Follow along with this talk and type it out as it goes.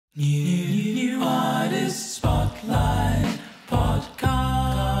New Artist Spotlight Podcast.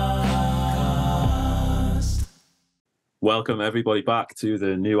 Welcome everybody back to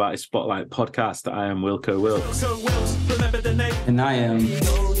the New Artist Spotlight Podcast. I am Wilko Wilkes. And I am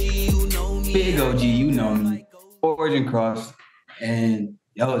Big OG, you know me, Origin Cross. And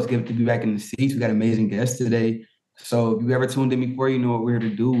yo, it's good to be back in the seats. We got amazing guests today. So if you ever tuned in before, you know what we're here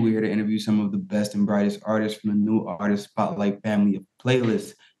to do. We're here to interview some of the best and brightest artists from the New Artist Spotlight family of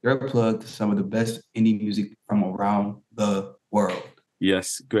playlists. Your plug to some of the best indie music from around the world.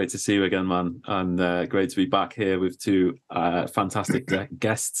 Yes, great to see you again, man. And great to be back here with two fantastic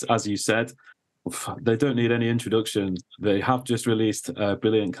guests, as you said. They don't need any introduction. They have just released a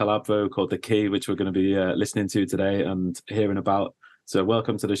brilliant collab called The Key, which we're going to be listening to today and hearing about. So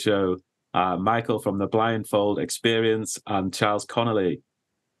welcome to the show, Michael from the Blindfold Experience and Charles Connolly.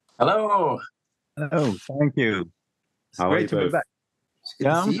 Hello. Hello, thank you. It's How great are you to both? be back. Good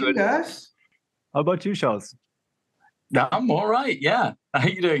to see you guys. How about you, Charles? I'm all right. Yeah. How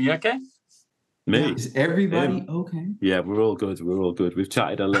you doing? You okay? Me? Is everybody okay? Yeah, we're all good. We're all good. We've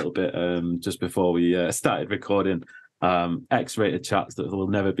chatted a little bit just before we started recording. X-rated chats that will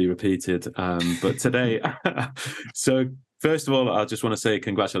never be repeated. But today, so first of all, I just want to say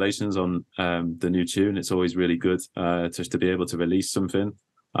congratulations on the new tune. It's always really good just to be able to release something.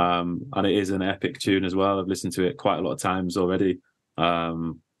 And it is an epic tune as well. I've listened to it quite a lot of times already.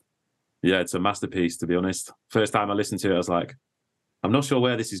 Yeah, it's a masterpiece, to be honest. First time I listened to it, I was like, I'm not sure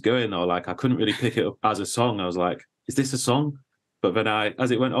where this is going, or like I couldn't really pick it up as a song. I was like, is this a song? But then as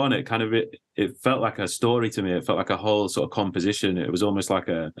it went on, it kind of it felt like a story to me. It felt like a whole sort of composition. It was almost like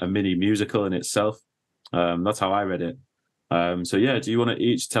a mini musical in itself. That's how I read it. So yeah, do you want to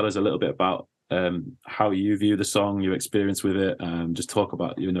each tell us a little bit about how you view the song, your experience with it, just talk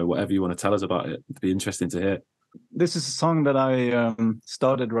about, whatever you want to tell us about it. It'd be interesting to hear. This is a song that I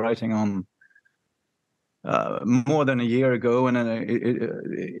started writing on more than a year ago, and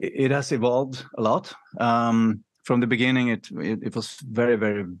it has evolved a lot. From the beginning, it was very,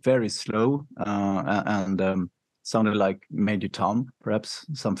 very, very slow and sounded like Major Tom, perhaps,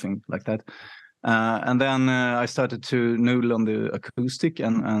 something like that. And then I started to noodle on the acoustic,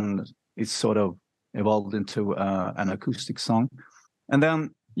 and it sort of evolved into an acoustic song. And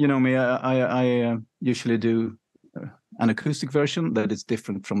then, you know me, I usually do an acoustic version that is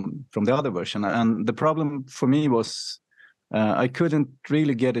different from the other version. And the problem for me was I couldn't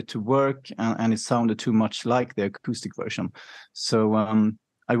really get it to work, and it sounded too much like the acoustic version. So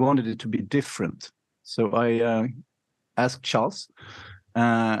I wanted it to be different. So I asked Charles,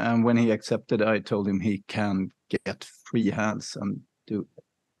 and when he accepted, I told him he can get free hands and do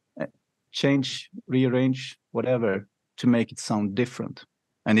change, rearrange, whatever, to make it sound different.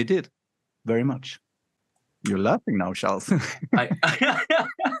 And he did, very much. You're laughing now, Charles. I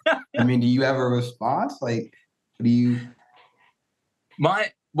mean, do you have a response? Like, do you...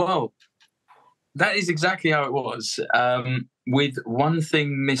 Well, that is exactly how it was. With one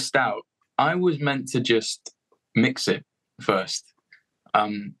thing missed out, I was meant to just mix it first,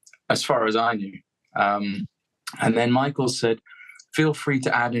 as far as I knew. And then Michael said, feel free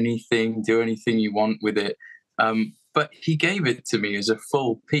to add anything, do anything you want with it. But he gave it to me as a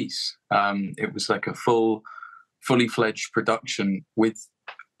full piece. It was like a fully fledged production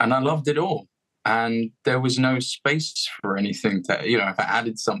and I loved it all. And there was no space for anything to, if I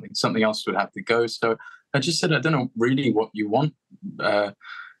added something else would have to go. So I just said, I don't know really what you want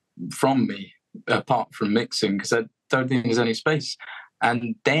from me, apart from mixing, because I don't think there's any space.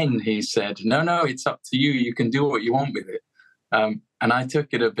 And then he said, no, it's up to you. You can do what you want with it. And I took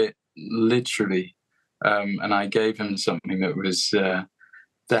it a bit literally. And I gave him something that was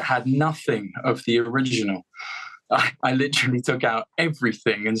that had nothing of the original. I literally took out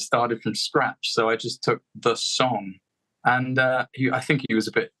everything and started from scratch. So I just took the song, and I think he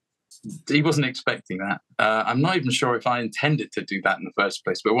wasn't expecting that. I'm not even sure if I intended to do that in the first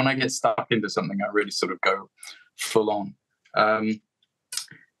place. But when I get stuck into something, I really sort of go full on.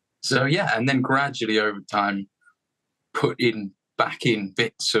 So yeah, and then gradually over time, put back in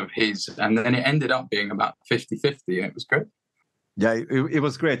bits of his, and then it ended up being about 50-50, and it was great. Yeah, it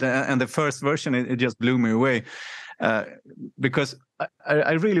was great. And the first version, it just blew me away because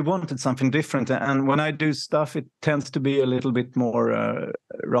I really wanted something different. And when I do stuff, it tends to be a little bit more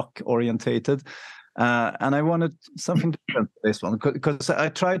rock orientated. And I wanted something different for this one because I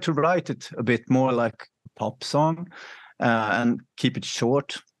tried to write it a bit more like a pop song and keep it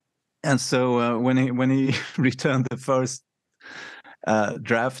short. And so when he returned the first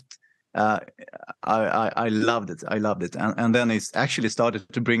draft, I loved it. And then it's actually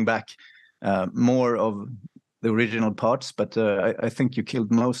started to bring back more of the original parts, but I think you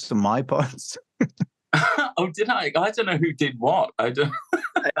killed most of my parts. Oh, did I? I don't know who did what. I don't.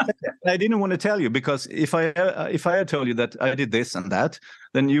 I didn't want to tell you, because if I had told you that I did this and that,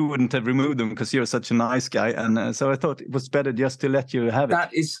 then you wouldn't have removed them, because you're such a nice guy. And so I thought it was better just to let you have it.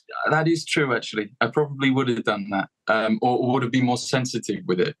 That is true, actually. I probably would have done that, or would have been more sensitive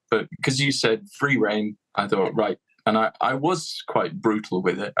with it. But because you said free reign, I thought, right. And I was quite brutal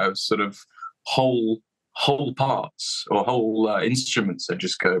with it. I was sort of whole parts or whole instruments. I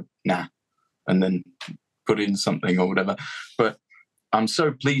just go, nah, and then put in something or whatever. But I'm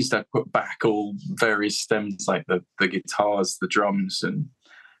so pleased I put back all various stems, like the guitars, the drums, and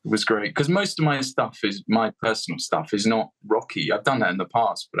it was great, because most of my stuff is my personal stuff, is not rocky. I've done that in the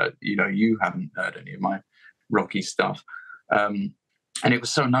past, but you haven't heard any of my rocky stuff. And it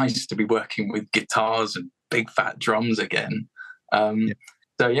was so nice to be working with guitars and big fat drums again.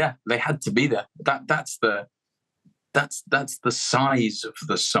 So yeah, they had to be there. That's the size of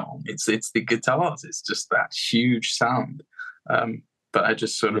the song. It's the guitars. It's just that huge sound. But I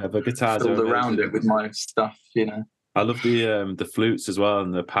just sort of the guitars filled around it with my stuff, I love the flutes as well,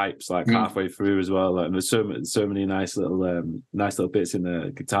 and the pipes halfway through as well. And there's so many nice little bits in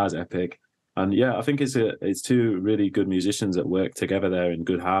the guitars, epic. And yeah, I think it's two really good musicians that work together there in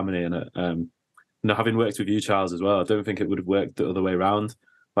good harmony. And having worked with you, Charles, as well, I don't think it would have worked the other way around.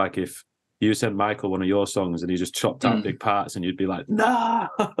 Like if you sent Michael one of your songs and he just chopped out big parts, and you'd be like, no,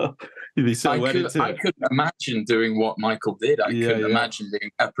 you'd be so wedded to it. I couldn't imagine doing what Michael did. I couldn't imagine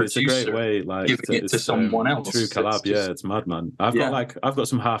being a producer. It's a great way, giving it to someone else. True collab, it's mad, man. I've got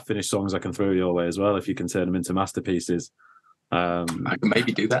some half-finished songs I can throw your way as well if you can turn them into masterpieces. I can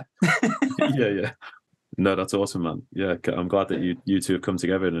maybe do that. yeah. No, that's awesome, man. Yeah, I'm glad that you two have come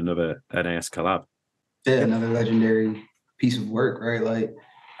together in another NAS collab. Yeah, another legendary piece of work, right? Like,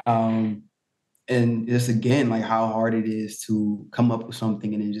 and just again, like how hard it is to come up with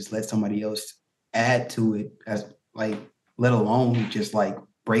something and then just let somebody else add to it, as like, let alone just like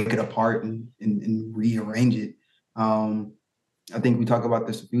break it apart and rearrange it. I think we talk about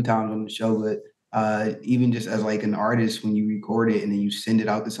this a few times on the show, but even just as like an artist, when you record it and then you send it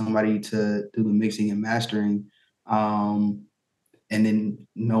out to somebody to do the mixing and mastering, and then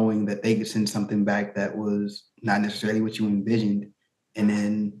knowing that they could send something back that was not necessarily what you envisioned, and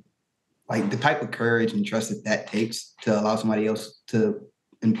then like the type of courage and trust that takes to allow somebody else to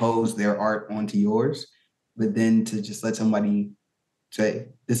impose their art onto yours, but then to just let somebody say,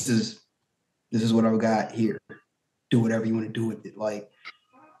 this is what I've got here. Do whatever you want to do with it. Like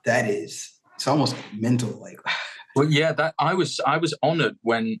it's almost mental. Like, well, yeah, that I was honored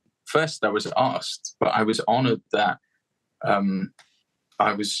when first I was asked, but I was honored that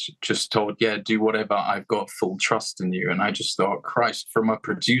I was just told, yeah, do whatever. I've got full trust in you. And I just thought, Christ, from a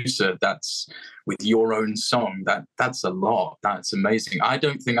producer, that's with your own song, that's a lot. That's amazing. I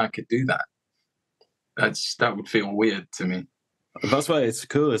don't think I could do that. That would feel weird to me. That's why it's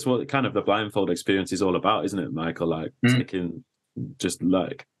cool. It's what kind of the Blindfold Experience is all about, isn't it, Michael? Like taking, just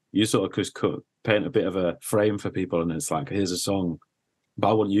like, you sort of just paint a bit of a frame for people, and it's like, here's a song,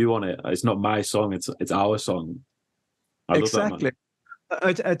 but I want you on it. It's not my song, it's our song. I love that, man.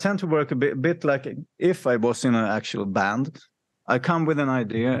 I tend to work a bit like if I was in an actual band. I come with an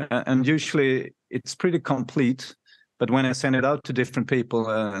idea, and usually it's pretty complete. But when I send it out to different people,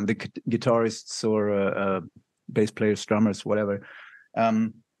 the guitarists or bass players, drummers, whatever,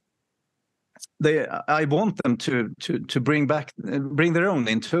 I want them to bring their own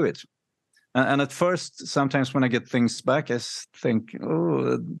into it. And at first, sometimes when I get things back, I think,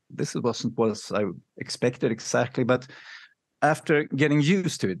 oh, this wasn't what I expected exactly. But after getting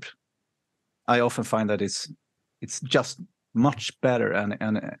used to it, I often find that it's just much better,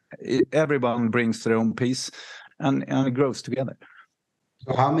 and everyone brings their own piece, and it grows together.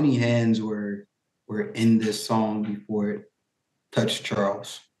 So how many hands were in this song before it touched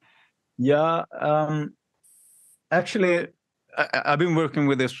Charles? Yeah, actually, I've been working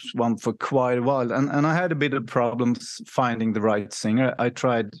with this one for quite a while, and I had a bit of problems finding the right singer. I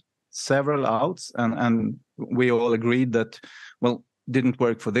tried several outs, and we all agreed that, well, didn't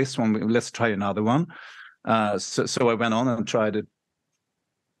work for this one. Let's try another one. So I went on and tried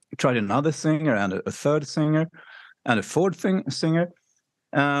another singer, and a third singer, and a fourth singer.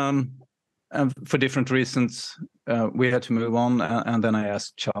 And for different reasons, we had to move on. And then I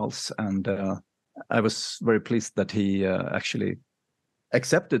asked Charles, and I was very pleased that he actually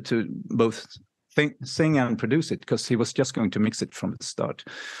accepted to both sing and produce it, because he was just going to mix it from the start.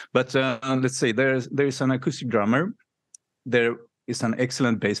 But let's see, there's an acoustic drummer, there is an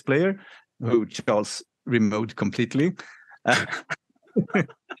excellent bass player who Charles removed completely.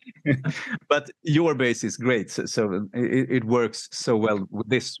 But your bass is great, so it works so well with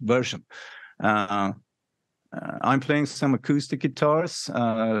this version. I'm playing some acoustic guitars.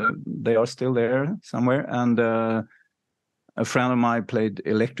 They are still there somewhere, and a friend of mine played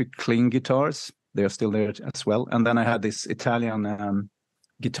electric clean guitars. They are still there as well. And then I had this Italian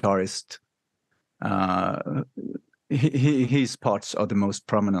guitarist. His parts are the most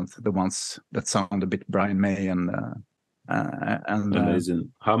prominent, the ones that sound a bit Brian May and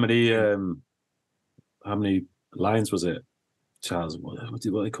amazing. How many lines was it, Charles? What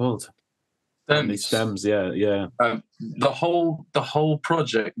are they called? How many stems? Yeah. The whole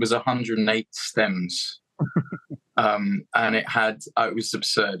project was 108 stems. And it was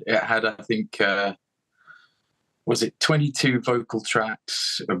absurd. It had, I think, was it 22 vocal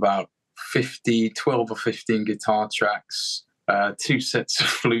tracks, about 12 or 15 guitar tracks, 2 sets of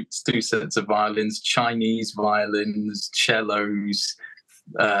flutes, 2 sets of violins, Chinese violins, cellos,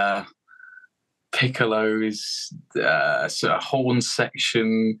 piccolos, so a horn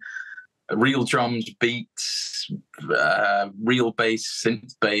section, real drums, beats, real bass,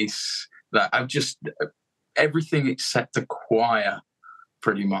 synth bass. That I've just everything except a choir,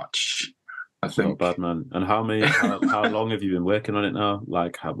 pretty much. I think. Not bad, man. And how long have you been working on it now?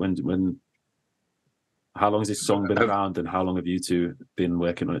 Like, how long has this song been around, and how long have you two been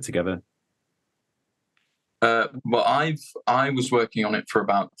working on it together? Well, I was working on it for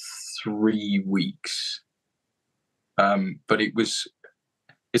about 3 weeks, but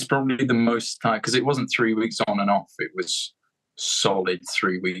it's probably the most time, because it wasn't 3 weeks on and off. It was solid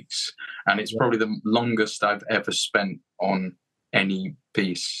 3 weeks, and it's probably the longest I've ever spent on any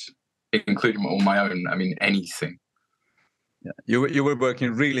piece, including all my own. I mean, anything. Yeah, you were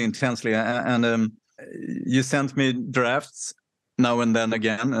working really intensely, and you sent me drafts now and then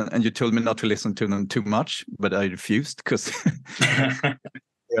again, and you told me not to listen to them too much, but I refused because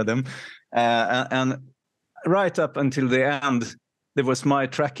hear them. And right up until the end, there was my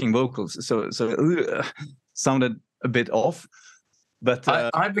tracking vocals, so sounded a bit off. But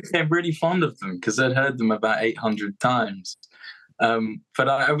I became really fond of them because I'd heard them about 800 times. But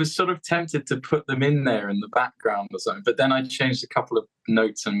I was sort of tempted to put them in there in the background or something. But then I changed a couple of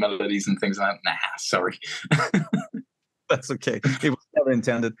notes and melodies and things like that. Nah, sorry. That's okay. It was never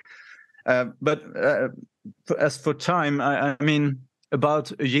intended. But as for time, I mean,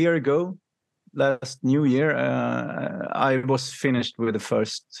 about a year ago, last New Year, I was finished with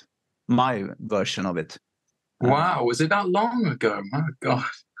my version of it. Wow, was it that long ago? My God.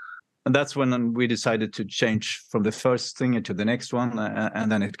 And that's when we decided to change from the first thing to the next one,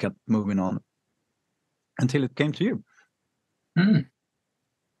 and then it kept moving on until it came to you.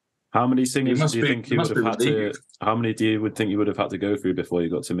 How many singers do you think you would have had to? How many do you think you would have had to go through before you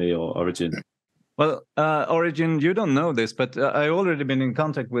got to me or Origin? Well, Origin, you don't know this, but I already been in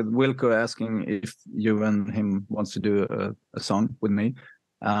contact with Wilko asking if you and him wants to do a song with me.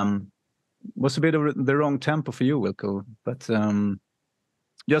 Was a bit of the wrong tempo for you, Wilko, but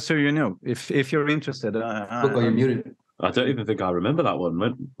just so you know, if you're interested, Wilko, you're muted. I don't even think I remember that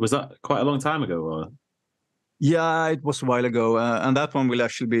one. Was that quite a long time ago? Or? Yeah, it was a while ago, and that one will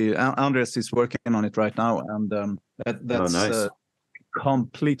actually be. Andres is working on it right now, and that's nice.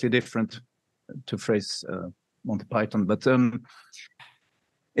 Completely different to phrase Monty Python, but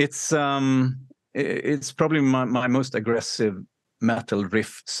it's probably my most aggressive metal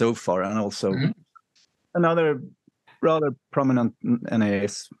riff so far, and also another rather prominent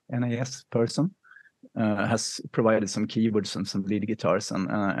NAS person has provided some keyboards and some lead guitars,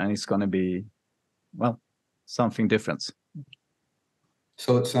 and it's going to be, well, something different.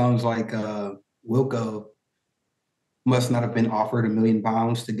 So it sounds like Wilko must not have been offered £1 million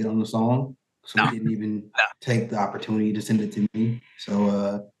to get on the song, so he didn't even take the opportunity to send it to me.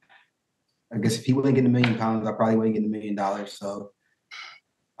 So I guess if he wasn't getting £1 million, I probably wasn't getting $1 million. So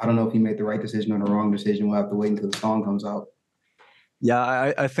I don't know if he made the right decision or the wrong decision. We'll have to wait until the song comes out.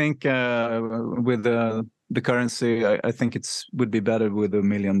 Yeah, I think with the currency, I think would be better with $1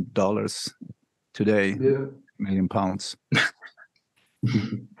 million today. Yeah. £1 million.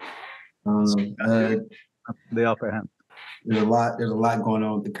 The upper hand. There's a lot going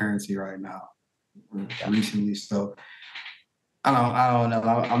on with the currency right now recently. So I don't know.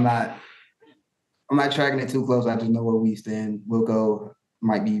 I'm not tracking it too close. I just know where we stand. Wilko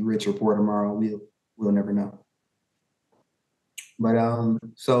might be rich or poor tomorrow. We'll never know. But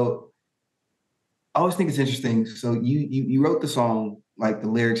so I always think it's interesting. So you wrote the song, like the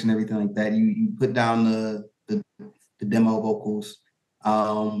lyrics and everything like that. You put down the demo vocals.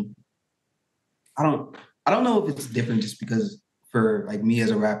 I don't know if it's different just because for like me as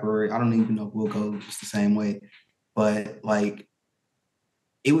a rapper, I don't even know if Wilko is the same way. But like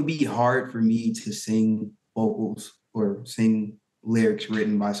it would be hard for me to sing vocals or sing lyrics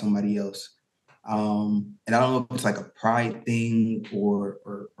written by somebody else. And I don't know if it's like a pride thing or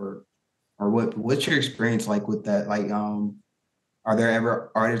what. What's your experience like with that? Like, are there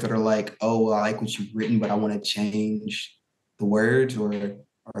ever artists that are like, oh, well, I like what you've written, but I want to change the words, or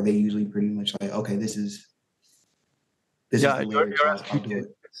are they usually pretty much like, okay, this is the lyrics, I'll do it.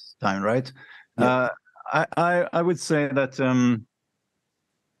 Time, right? Yeah. I would say that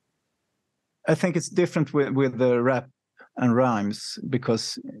I think it's different with the rap and rhymes,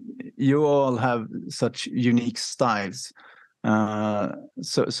 because you all have such unique styles.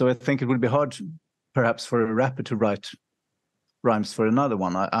 So I think it would be hard, perhaps, for a rapper to write rhymes for another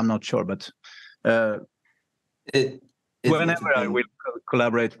one. I'm not sure, but whenever I will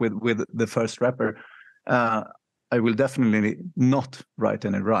collaborate with the first rapper, I will definitely not write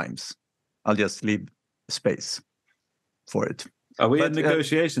any rhymes. I'll just leave space for it. Are we in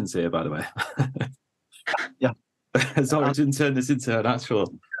negotiations here, by the way? Yeah. Sorry, I didn't turn this into an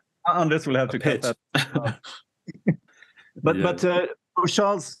actual. Unless we'll have to pitch. cut that. But for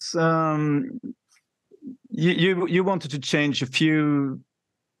Charles, you wanted to change a few.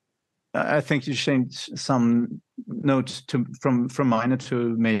 I think you changed some notes from minor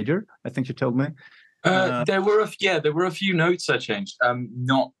to major. I think you told me. There were a few notes I changed.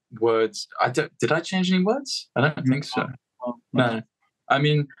 Not words. Did I change any words? I don't think so. No. I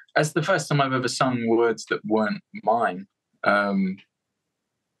mean, as the first time I've ever sung words that weren't mine.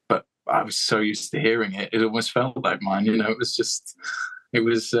 But I was so used to hearing it, it almost felt like mine. You know, it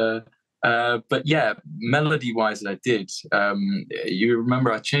was. But yeah, melody-wise, I did. You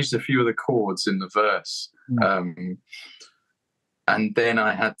remember I changed a few of the chords in the verse, and then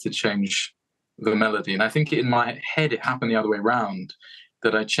I had to change the melody. And I think in my head it happened the other way around,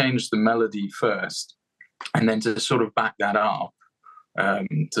 that I changed the melody first, and then to sort of back that up,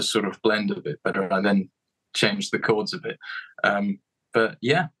 to sort of blend a bit better, I then changed the chords a bit. But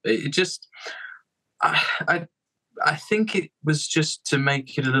yeah, it just, I think it was just to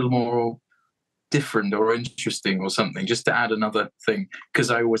make it a little more different or interesting or something, just to add another thing, because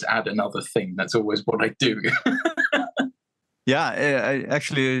I always add another thing. That's always what I do. Yeah,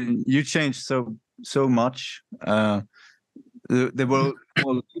 actually, you changed so much. There were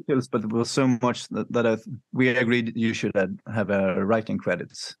all details, but there was so much that we agreed you should have writing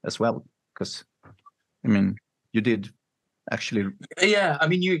credits as well. Because, I mean, you did actually. Yeah, I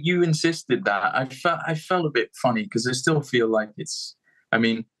mean, you insisted that. I felt a bit funny because I still feel like it's. I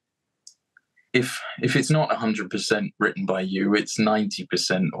mean, if it's not 100% written by you, it's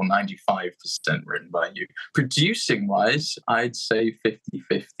 90% or 95% written by you. Producing wise, I'd say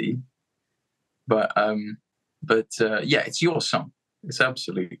 50-50. But yeah, it's your song. It's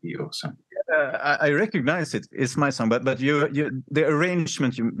absolutely your song. I recognize it. It's my song, but the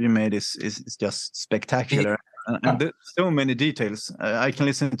arrangement you made is just spectacular. And there's so many details. I can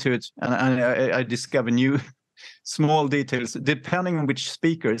listen to it, and I discover new small details. Depending on which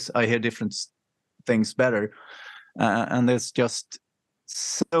speakers, I hear different things better. And there's just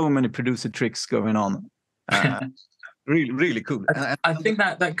so many producer tricks going on. Really, really cool. I think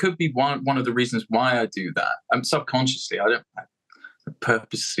that could be one of the reasons why I do that. Subconsciously, I don't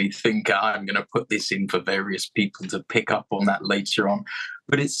purposely think I'm going to put this in for various people to pick up on that later on.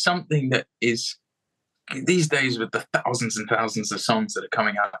 But it's something that is, these days with the thousands and thousands of songs that are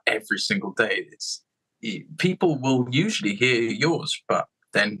coming out every single day, people will usually hear yours, but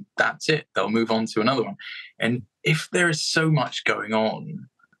then that's it. They'll move on to another one. And if there is so much going on,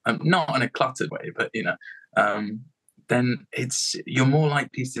 not in a cluttered way, but then you're more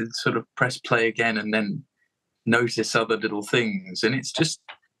likely to sort of press play again and then notice other little things. And it's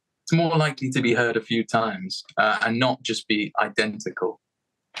more likely to be heard a few times and not just be identical.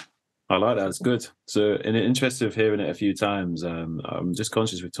 I like that. It's good. So in the interest of hearing it a few times, I'm just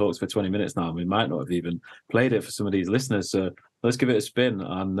conscious we've talked for 20 minutes now, and we might not have even played it for some of these listeners. So let's give it a spin.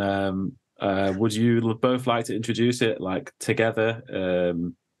 And would you both like to introduce it like together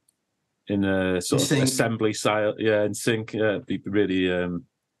in a sort of assembly style? Yeah, in sync. Yeah, it'd be really...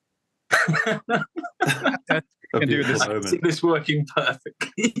 I see this working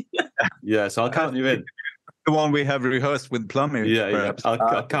perfectly. Yeah, so I'll count you in. The one we have rehearsed with Plummy. Yeah.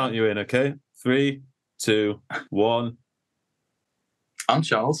 I'll count you in, okay? 3, 2, 1. I'm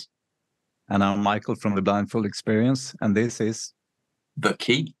Charles. And I'm Michael from the Blindfold Experience. And this is... The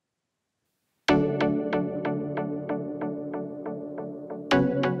Key.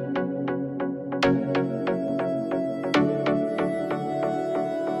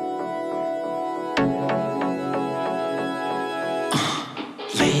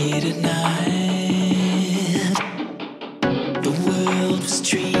 Late at night, the world was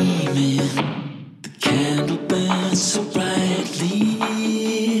dreaming.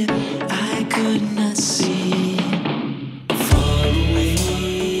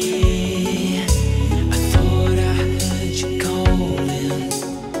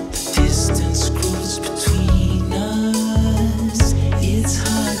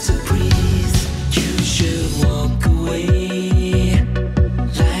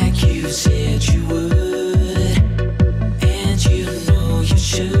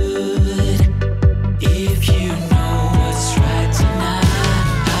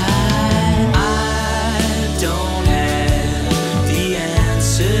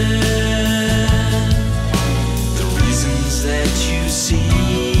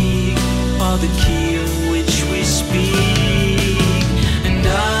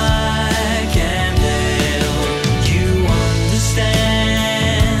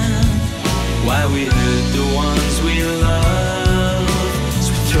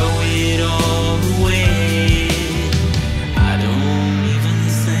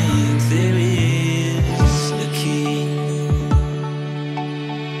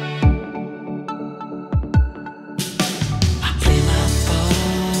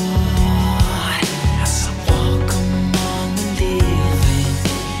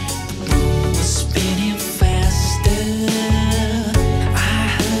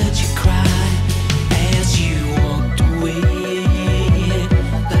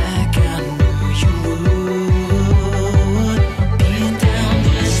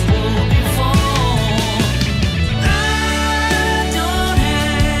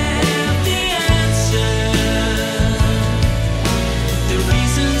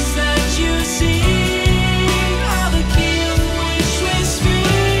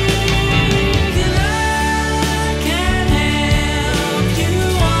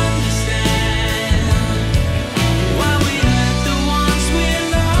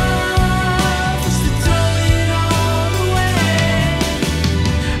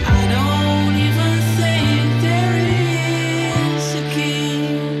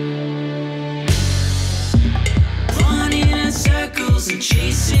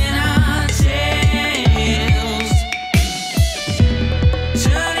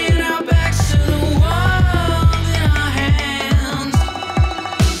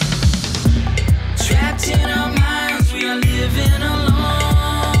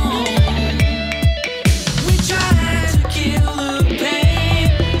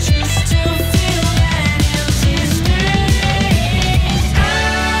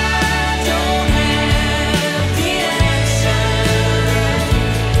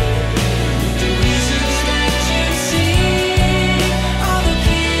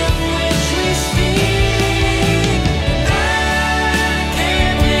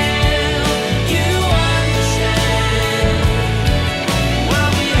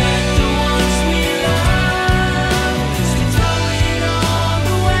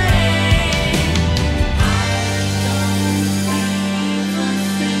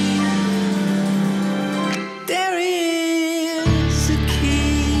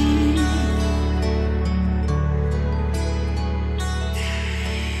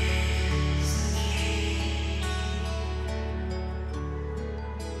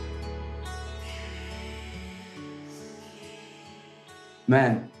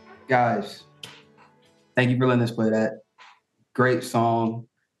 Man, guys, thank you for letting us play that. Great song.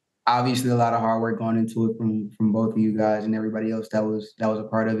 Obviously, a lot of hard work going into it from both of you guys and everybody else that was a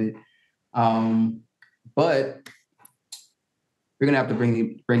part of it. But we're gonna have to bring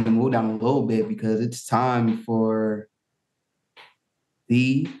the mood down a little bit because it's time for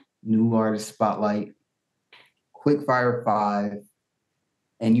the new artist spotlight, quick fire 5,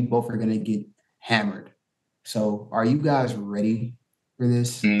 and you both are gonna get hammered. So, are you guys ready for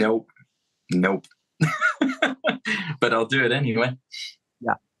this? Nope. But I'll do it anyway.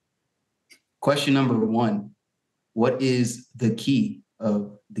 Yeah. Question number 1. What is the key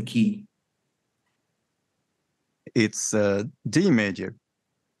of the key? It's D major.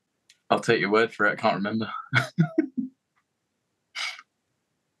 I'll take your word for it. I can't remember.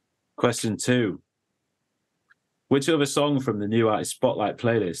 Question 2. Which other song from the new artist spotlight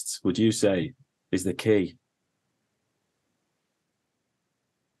playlists would you say is the key?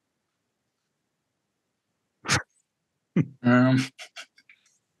 It's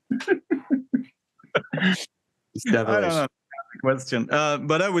devilish. I don't know the question,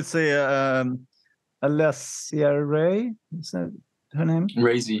 but I would say Alessia Ray. Is that her name?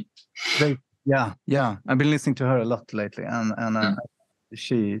 Razy. Ray. Yeah. I've been listening to her a lot lately, and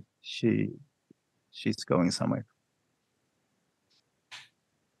she's going somewhere.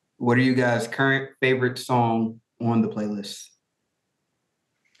 What are you guys' current favorite song on the playlist?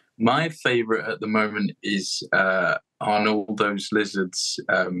 My favorite at the moment is On All Those Lizards.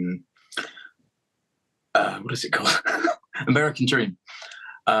 What is it called? American Dream.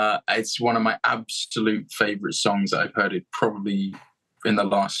 It's one of my absolute favorite songs that I've heard it probably in the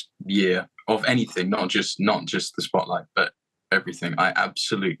last year of anything, not just the Spotlight, but everything. I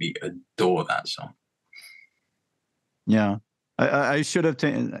absolutely adore that song. Yeah. I should have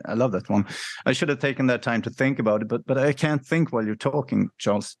taken. I love that one. I should have taken that time to think about it, but I can't think while you're talking,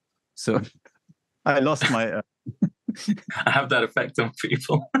 Charles. So I lost my. I have that effect on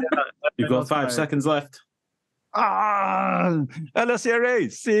people. You've got 5 seconds left. Alessia Ray.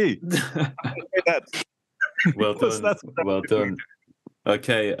 See. Well done. Well done.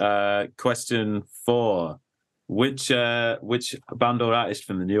 Okay. Question 4. Which band or artist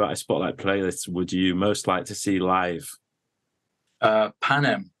from the new artist spotlight playlist would you most like to see live?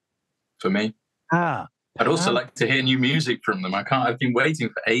 Panem, for me. I'd also like to hear new music from them. I've been waiting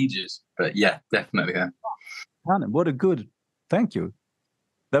for ages, but yeah, definitely them. Panem, what a good. Thank you.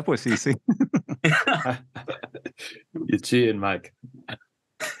 That was easy. You're cheating, Mike.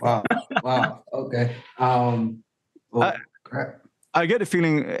 Wow. Okay. Crap. I get a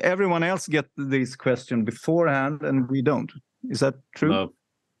feeling everyone else get this question beforehand, and we don't. Is that true?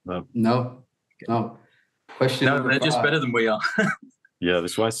 No. Question No, number they're 5. just better than we are. Yeah,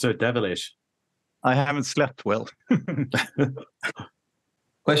 that's why it's so devilish. I haven't slept well.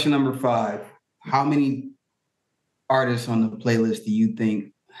 Question number 5. How many artists on the playlist do you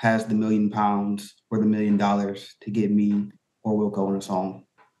think has the £1 million or the $1 million to get me or Wilko on a song?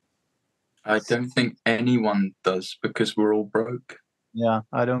 I don't think anyone does because we're all broke. Yeah,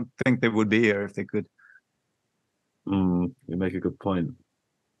 I don't think they would be here if they could. You make a good point.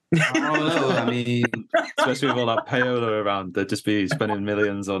 I don't know. I mean, especially with all that payola around, they'd just be spending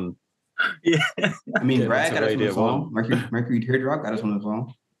millions on. Yeah. I mean, Brad got us on a song. Mercury Teardrop got us on a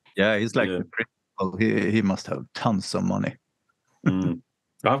song. Yeah, he's like the principal. He must have tons of money.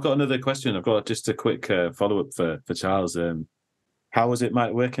 I've got another question. I've got just a quick follow-up for Charles. How was it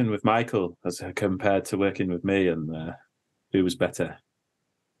working with Michael as compared to working with me, and who was better?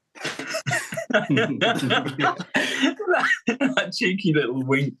 That cheeky little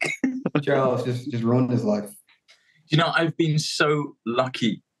wink. Charles just ruined his life. You know, I've been so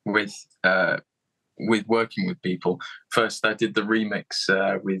lucky with working with people. First, I did the remix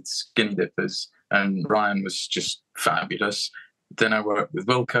with Skinny Dippers, and Ryan was just fabulous. Then I worked with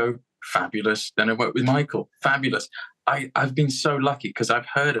Wilko, fabulous. Then I worked with Michael, fabulous. I've been so lucky because I've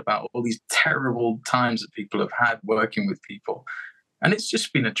heard about all these terrible times that people have had working with people, and it's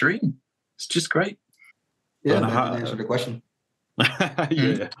just been a dream. It's just great. Yeah, that didn't answer the question.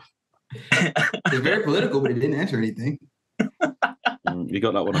 Yeah. It's very political, but it didn't answer anything. You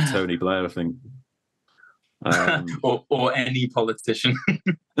got that one on Tony Blair, I think. Or any politician.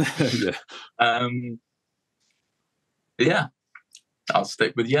 Yeah. Yeah. I'll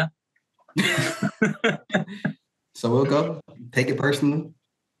stick with yeah. So we'll go. Take it personally.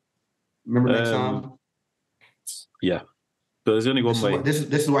 Remember next time. Yeah. But there's only one way. This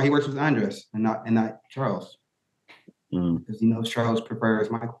is why he works with Andres and not Charles. Because he knows Charles prefers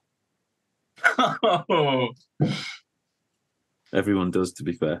Michael. Everyone does, to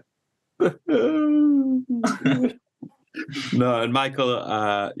be fair. No, and Michael,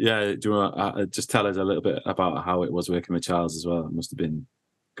 do you want to just tell us a little bit about how it was working with Charles as well? It must have been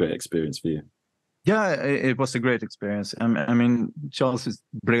a great experience for you. Yeah, it was a great experience. I mean, Charles is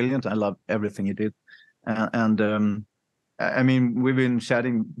brilliant. I love everything he did, and I mean, we've been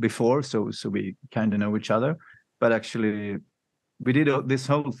chatting before, so we kind of know each other. But actually, we did this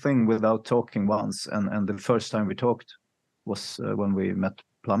whole thing without talking once, and the first time we talked was when we met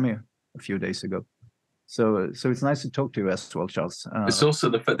Plummy a few days ago. So it's nice to talk to you as well, Charles. It's also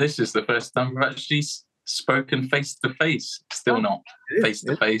this is the first time we've actually spoken face to face. Still not face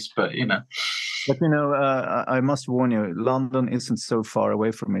to face, but you know. But you know, I must warn you, London isn't so far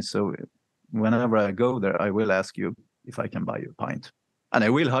away from me. So whenever I go there, I will ask you if I can buy you a pint, and I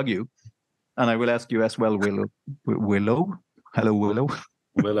will hug you, and I will ask you as well, Willow. Hello, Willow.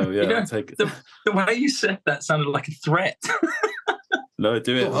 Willow, yeah, You know, I'll take it. The way you said that sounded like a threat. No,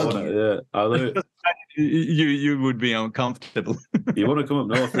 do it. I'll do it. You would be uncomfortable. You want to come up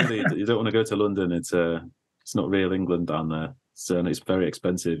north, really? You don't want to go to London. It's not real England down there. So and it's very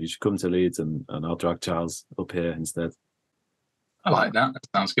expensive. You should come to Leeds, and I'll drag Charles up here instead. I like that. That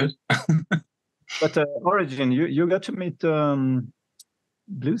sounds good. But Origin, you got to meet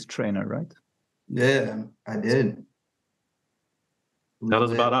Blues Trainer, right? Yeah, I did. Tell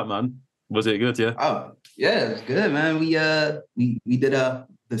us about that, man. Was it good? Yeah. Oh, yeah, it was good, man. We did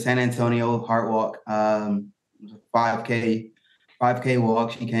the San Antonio Heart Walk. It was a 5K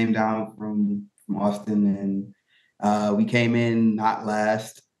walk. She came down from Austin, and we came in not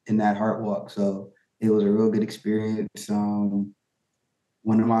last in that Heart Walk, so it was a real good experience.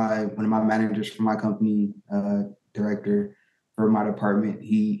 One of my managers from my company, director for my department,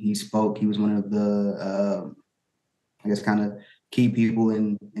 he spoke. He was one of the I guess kind of key people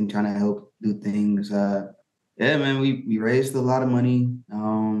in trying to help do things. Yeah, man, we raised a lot of money.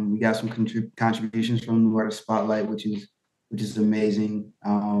 We got some contributions from the Artist Spotlight, which is amazing.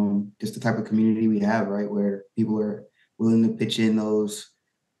 Just the type of community we have, right, where people are willing to pitch in those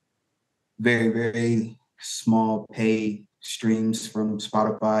very, very small pay streams from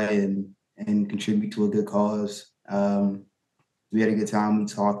Spotify and contribute to a good cause. We had a good time. We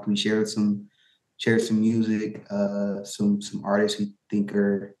talked. We shared some music, some artists we think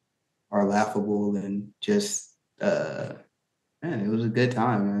are laughable, and just man, it was a good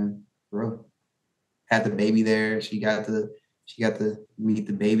time, man. Bro, had the baby there. She got to meet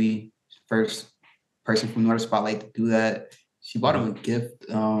the baby. First person from North Spotlight to do that. She bought him a gift.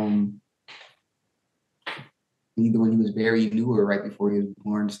 Either when he was very new or right before he was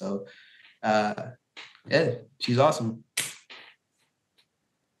born. So yeah, she's awesome.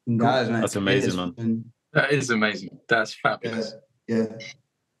 And guys, man, that's amazing, man. That is amazing. That's fabulous. Yeah.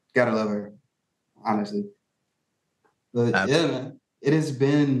 Gotta love her, honestly. But yeah, man, it has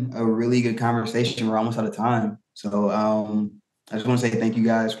been a really good conversation. We're almost out of time. So I just want to say thank you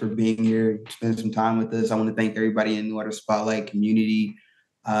guys for being here, spending some time with us. I want to thank everybody in the Artist Spotlight community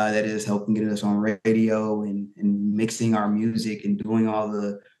that is helping get us on radio and mixing our music and doing all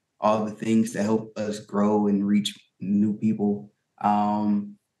the things to help us grow and reach new people.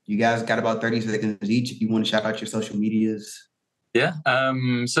 You guys got about 30 seconds each if you want to shout out your social medias. Yeah,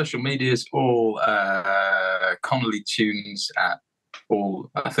 social medias, all Connolly Tunes at all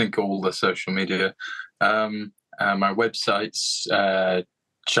the social media. My website's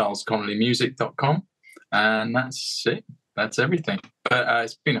charlesconnollymusic.com, and that's it. That's everything. But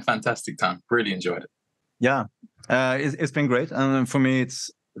it's been a fantastic time. Really enjoyed it. Yeah, it's been great. And for me,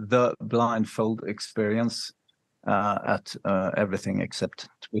 it's the Blindfold Experience at everything except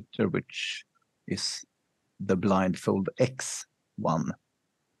Twitter, which is the Blindfold X1.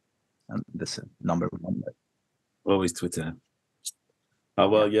 And this is number 1. Always Twitter. Oh,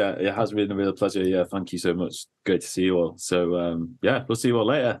 well, yeah, it has been a real pleasure. Yeah, thank you so much. Great to see you all. So, yeah, we'll see you all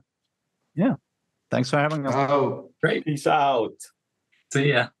later. Yeah. Thanks for having us. Oh, Great. Peace out. See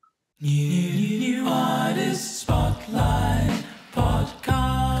ya. New Artist Spotlight Pod.